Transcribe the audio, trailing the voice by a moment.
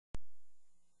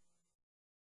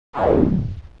Back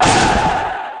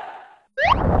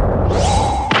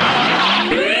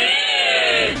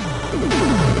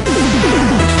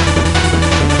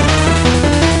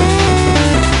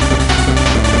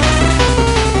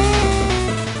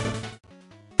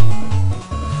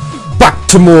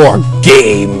to more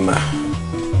game.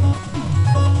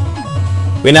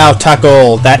 We now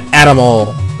tackle that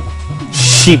animal,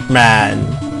 Sheepman.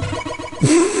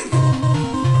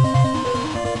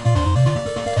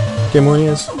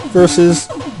 Jaymonius versus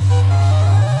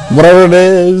whatever it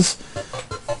is.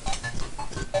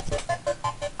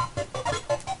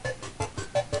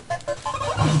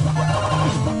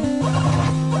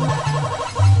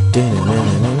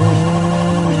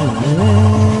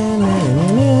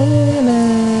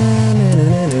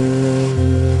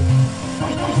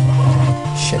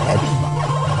 Shithead.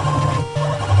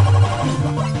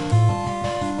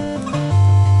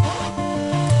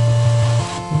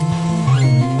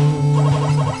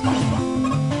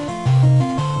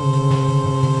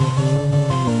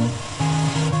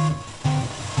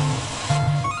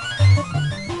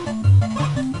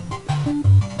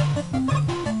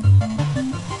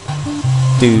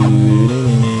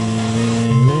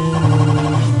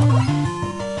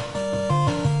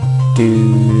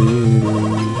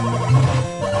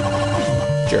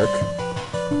 Jerk.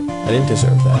 I didn't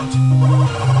deserve that.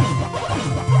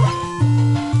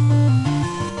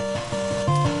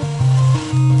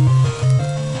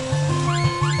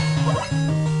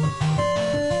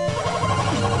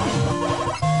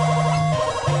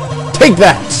 Take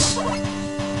that,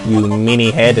 you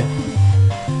meanie head.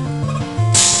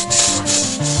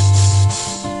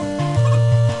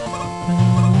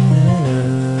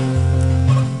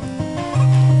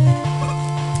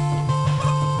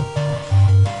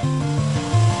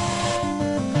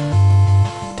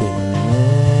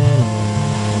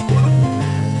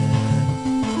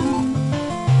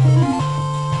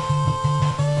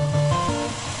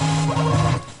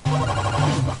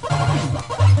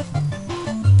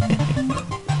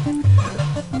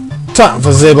 Time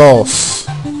for the boss.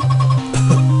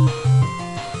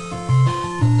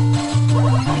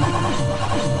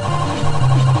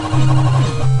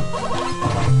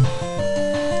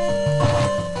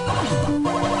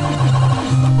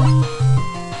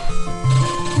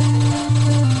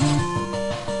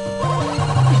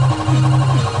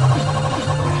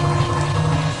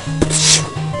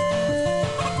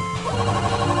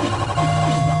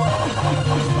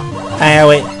 Ow,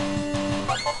 it.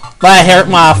 That hurt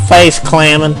my face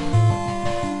clamming.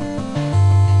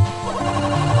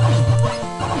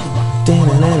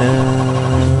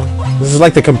 This is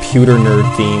like the computer nerd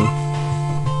theme.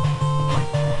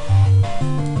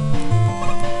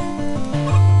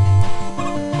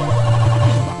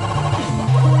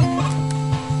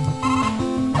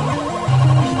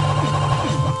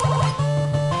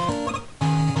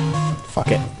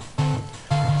 Fuck it.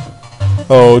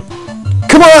 Oh,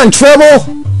 come on,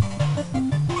 Treble!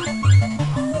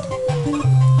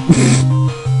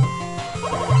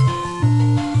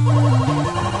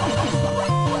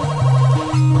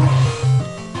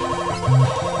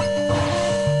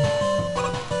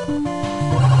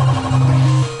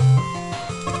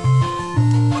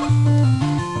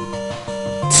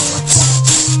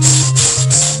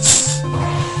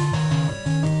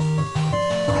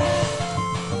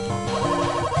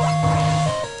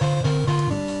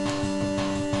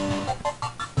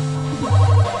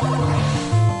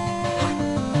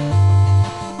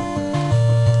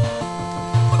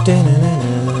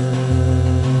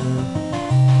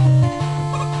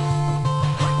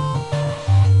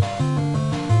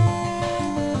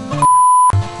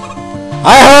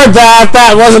 I heard that!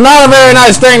 That was not a very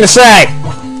nice thing to say!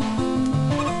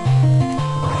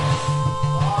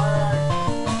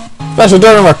 Especially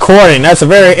during recording, that's a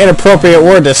very inappropriate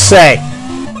word to say.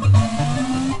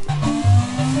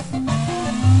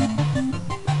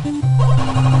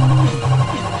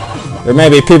 There may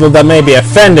be people that may be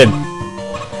offended.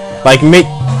 Like me.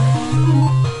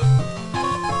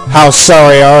 How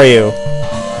sorry are you?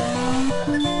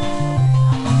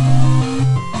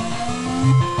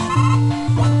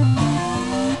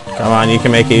 Come on, you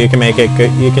can make it, you can make it.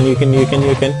 Good. You can.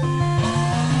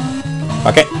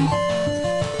 Fuck it.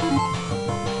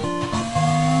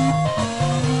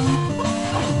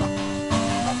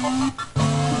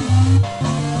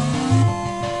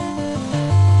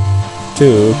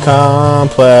 Too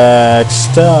complex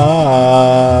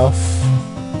stuff.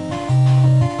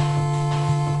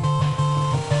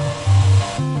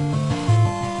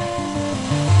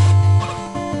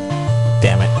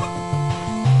 Damn it.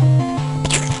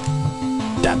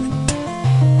 Damn it.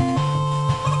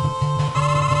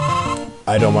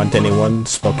 I don't want anyone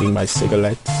smoking my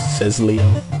cigarettes, says Leo.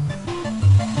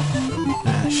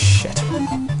 Ah, shit.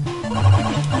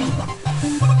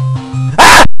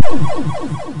 Ah!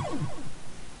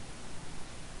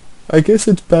 I guess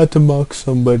it's bad to mock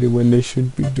somebody when they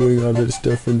should be doing other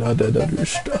stuff and not that other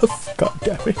stuff. God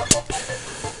damn it.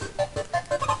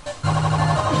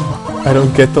 I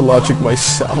don't get the logic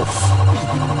myself.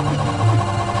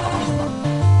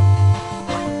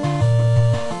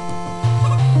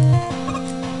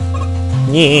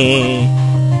 Yeah.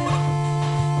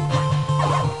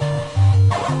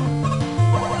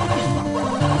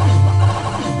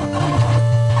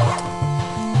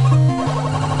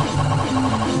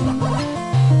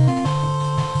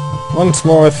 Once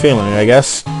more with feeling, I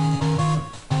guess.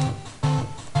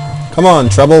 Come on,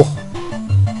 Trouble.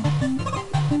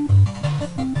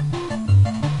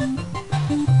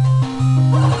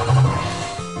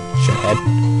 Shithead.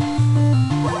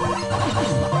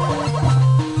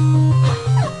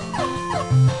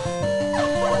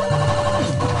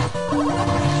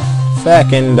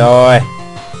 Fucking die.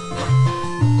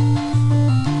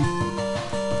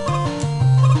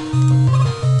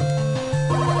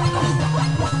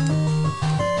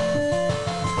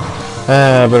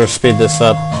 I better speed this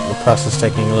up. The process is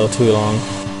taking a little too long.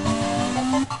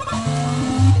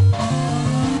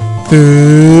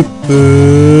 Boop,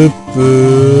 boop,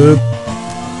 boop.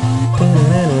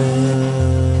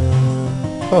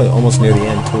 Probably almost near the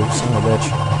end too, son of a bitch.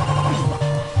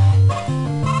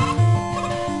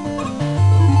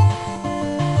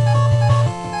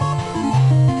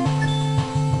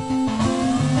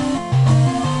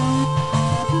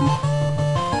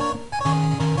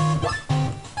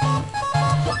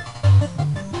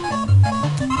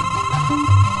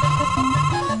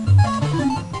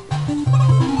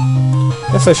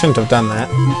 Guess I shouldn't have done that.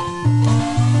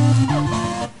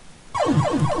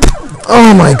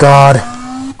 Oh my god!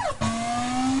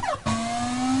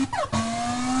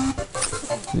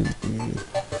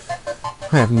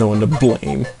 I have no one to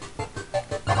blame.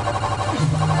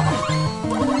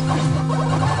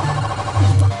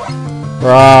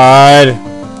 Right.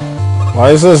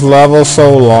 Why is this level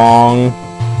so long?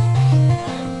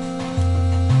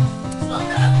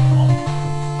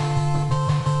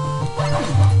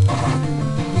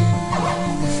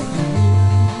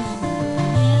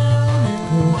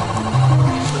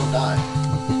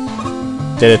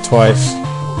 Did it twice.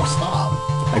 Stop.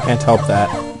 I can't help that.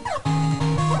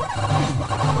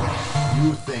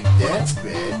 You think that's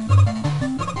bad?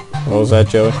 What was that,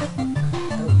 Joey?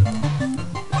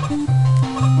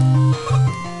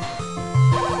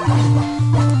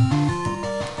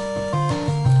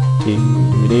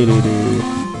 Doo-doo-doo-doo.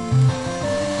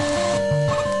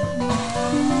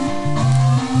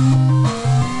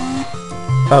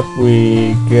 Up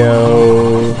we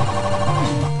go.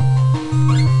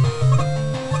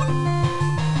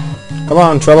 Come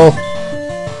on, Trouble.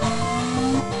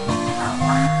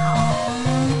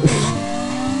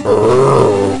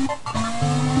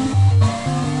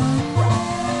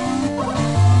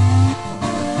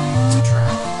 It's a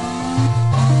trap.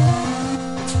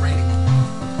 It's raining.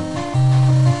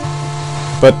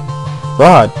 But,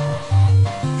 Rod.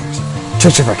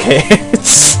 Church of our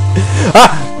kids.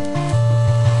 Ah!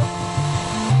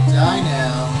 Die now.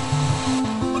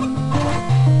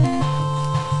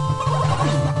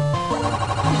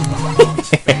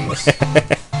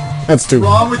 That's too.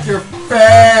 What's wrong with your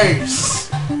face?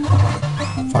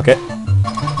 Fuck it.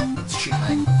 It's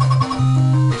sheeping.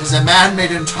 It is a man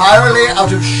made entirely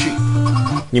out of sheep.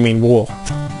 You mean wool? No,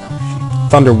 sheep.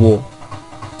 Thunder wool.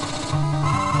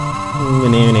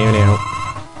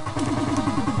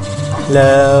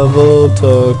 Level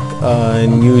took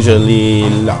unusually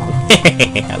long.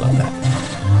 I love that.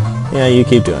 Yeah, you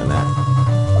keep doing that.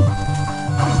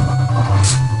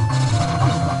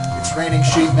 It's raining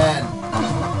sheep men.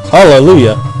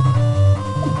 Hallelujah.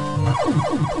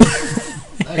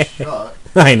 Nice shot.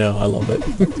 I know, I love it.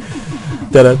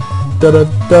 Da da da da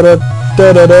da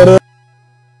da da da da.